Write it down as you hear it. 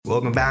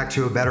Welcome back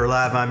to A Better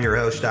Love. I'm your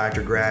host,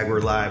 Dr. Greg. We're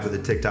live with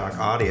a TikTok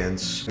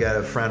audience. Got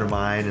a friend of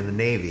mine in the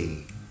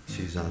Navy.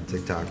 She's on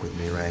TikTok with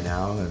me right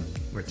now, and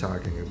we're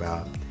talking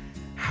about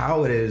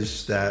how it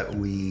is that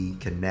we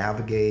can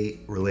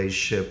navigate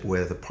relationship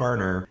with a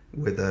partner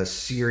with a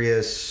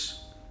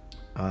serious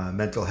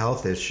mental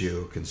health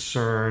issue,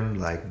 concern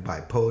like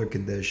bipolar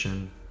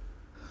condition.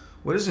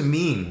 What does it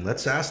mean?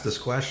 Let's ask this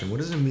question. What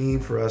does it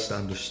mean for us to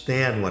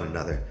understand one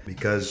another?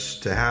 Because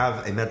to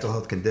have a mental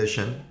health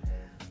condition,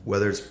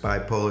 whether it's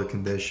bipolar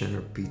condition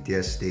or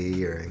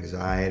PTSD or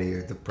anxiety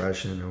or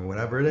depression or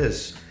whatever it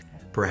is,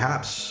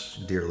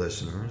 perhaps, dear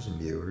listeners and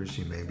viewers,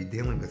 you may be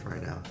dealing with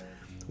right now.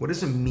 What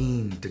does it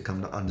mean to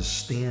come to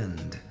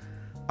understand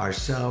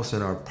ourselves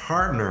and our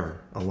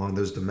partner along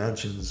those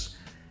dimensions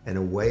in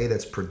a way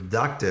that's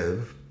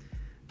productive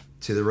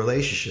to the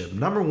relationship?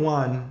 Number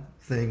one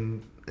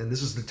thing, and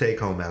this is the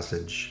take-home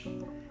message,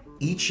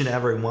 each and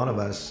every one of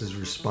us is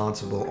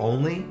responsible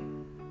only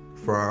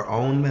for our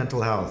own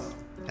mental health.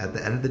 At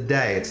the end of the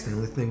day, it's the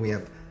only thing we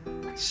have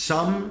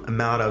some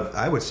amount of,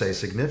 I would say,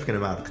 significant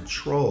amount of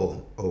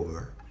control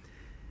over.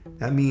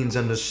 That means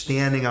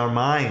understanding our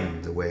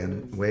mind, the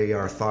way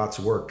our thoughts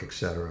work,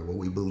 etc., what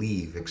we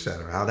believe,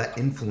 etc., how that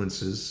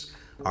influences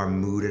our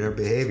mood and our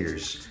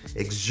behaviors,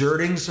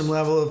 exerting some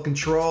level of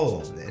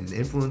control and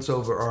influence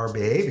over our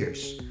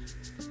behaviors.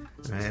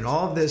 Right? And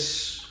all of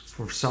this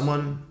for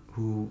someone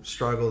who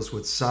struggles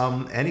with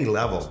any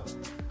level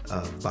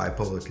of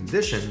bipolar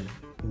condition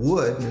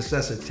would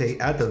necessitate,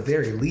 at the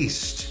very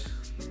least,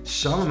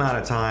 some amount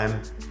of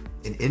time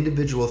in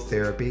individual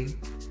therapy,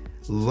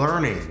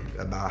 learning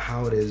about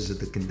how it is that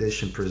the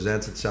condition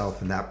presents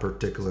itself in that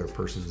particular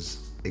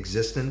person's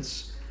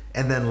existence,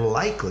 and then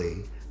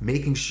likely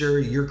making sure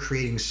you're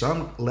creating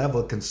some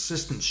level of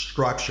consistent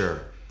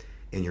structure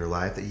in your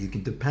life that you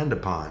can depend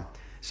upon,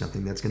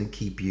 something that's going to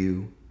keep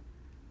you,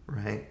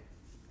 right,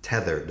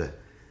 tethered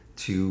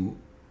to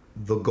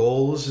the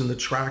goals and the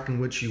track in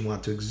which you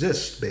want to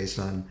exist based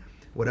on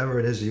whatever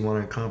it is you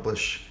want to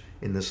accomplish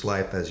in this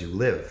life as you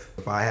live.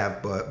 If I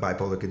have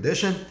bipolar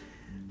condition,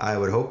 I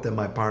would hope that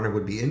my partner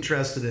would be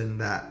interested in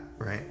that,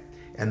 right?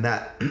 And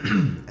that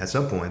at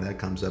some point that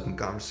comes up in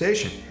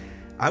conversation.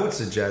 I would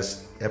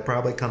suggest it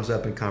probably comes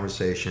up in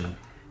conversation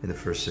in the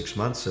first 6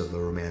 months of a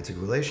romantic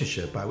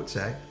relationship, I would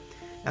say.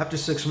 After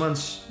 6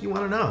 months, you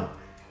want to know.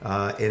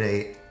 In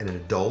an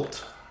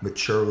adult,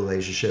 mature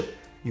relationship,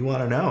 you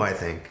want to know, I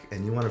think,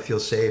 and you want to feel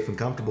safe and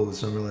comfortable with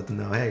someone, let them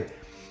know, hey,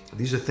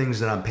 these are things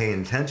that I'm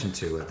paying attention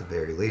to at the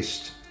very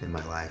least in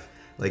my life,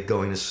 like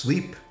going to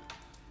sleep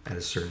at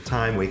a certain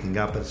time, waking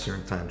up at a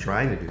certain time,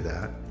 trying to do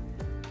that.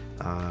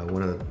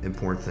 One of the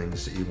important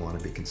things that you want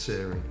to be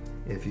considering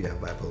if you have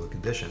bipolar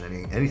condition,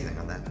 anything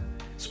on that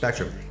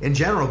spectrum. In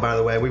general, by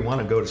the way, we want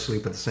to go to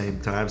sleep at the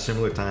same time,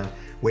 similar time,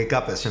 wake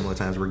up at similar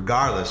times,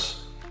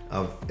 regardless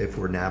of if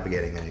we're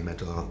navigating any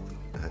mental health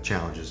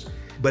challenges.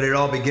 But it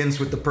all begins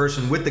with the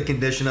person with the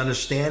condition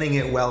understanding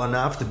it well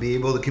enough to be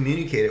able to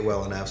communicate it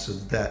well enough so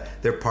that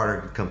their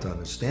partner can come to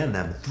understand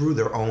them through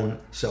their own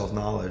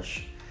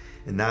self-knowledge.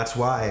 And that's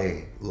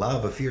why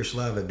love, a fierce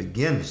love, it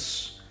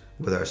begins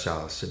with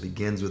ourselves. It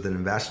begins with an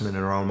investment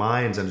in our own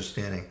minds,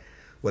 understanding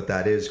what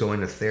that is,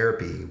 going to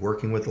therapy,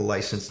 working with a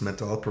licensed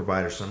mental health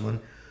provider,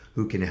 someone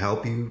who can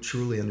help you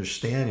truly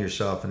understand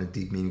yourself in a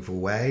deep, meaningful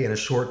way in a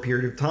short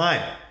period of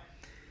time.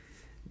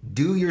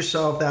 Do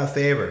yourself that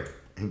favor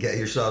and get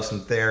yourself some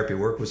therapy.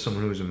 Work with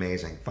someone who's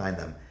amazing. Find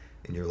them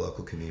in your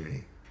local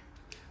community.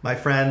 My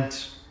friend,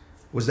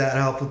 was that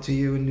helpful to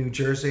you in New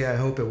Jersey? I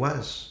hope it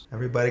was.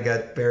 Everybody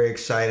got very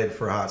excited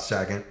for a hot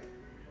second.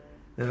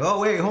 And,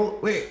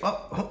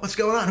 what's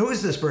going on? Who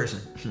is this person?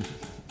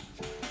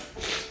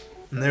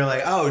 And they're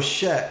like, oh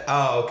shit.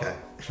 Oh, okay.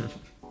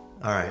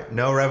 All right,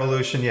 no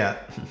revolution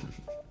yet.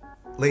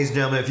 Ladies and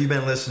gentlemen, if you've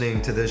been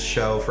listening to this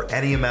show for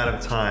any amount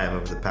of time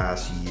over the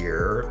past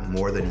year,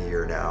 more than a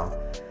year now,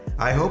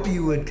 I hope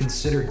you would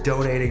consider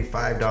donating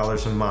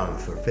 $5 a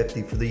month or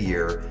 $50 for the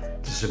year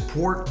to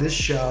support this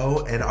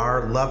show and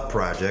our love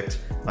project,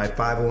 my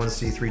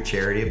 501c3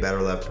 charity, A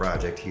Better Love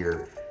Project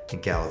here in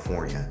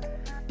California.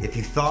 If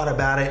you thought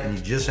about it and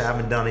you just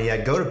haven't done it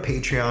yet, go to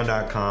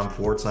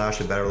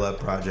patreon.com/A Better Love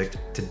Project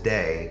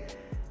today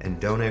and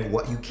donate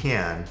what you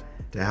can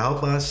to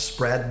help us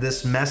spread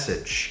this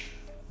message,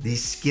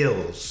 these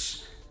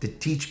skills, to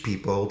teach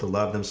people to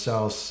love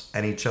themselves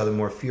and each other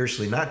more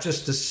fiercely, not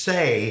just to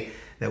say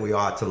that we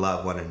ought to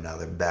love one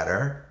another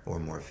better or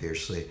more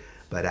fiercely,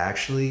 but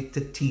actually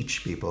to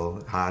teach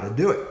people how to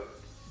do it.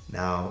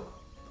 Now,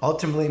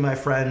 ultimately, my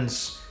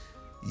friends,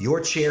 your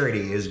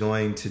charity is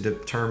going to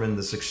determine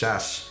the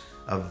success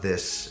of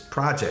this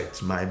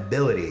project, my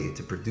ability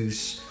to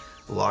produce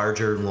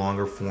larger,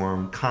 longer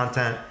form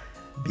content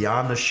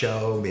beyond the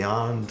show,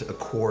 beyond a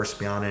course,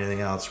 beyond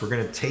anything else. We're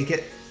going to take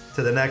it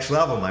to the next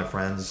level, my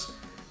friends,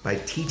 by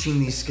teaching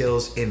these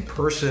skills in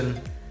person,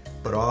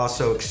 but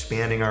also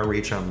expanding our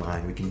reach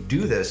online. We can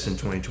do this in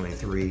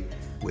 2023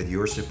 with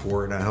your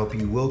support, and I hope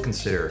you will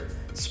consider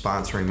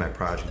sponsoring my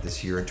project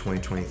this year in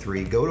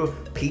 2023. Go to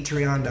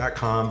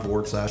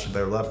patreon.com/A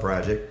Better Love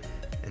Project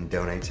and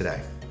donate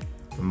today.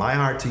 From my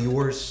heart to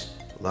yours,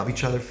 love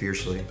each other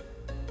fiercely.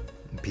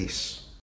 And peace.